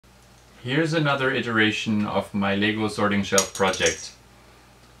Here's another iteration of my Lego sorting shelf project.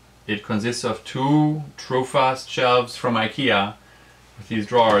 It consists of two Trofast shelves from IKEA with these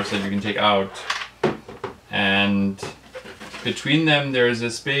drawers that you can take out, and between them there is a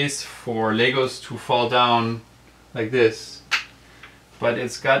space for Legos to fall down like this, but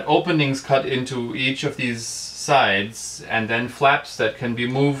it's got openings cut into each of these sides and then flaps that can be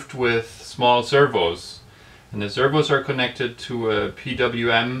moved with small servos, and the servos are connected to a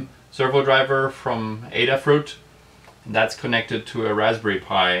PWM servo driver from Adafruit, and that's connected to a Raspberry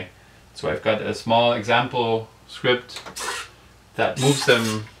Pi. So I've got a small example script that moves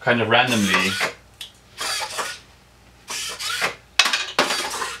them kind of randomly.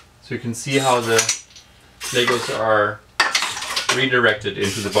 So you can see how the Legos are redirected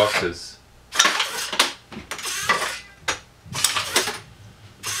into the boxes.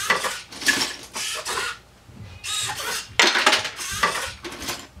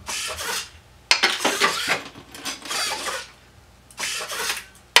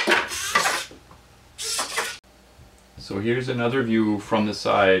 So here's another view from the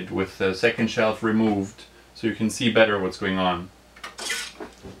side with the second shelf removed, so you can see better what's going on.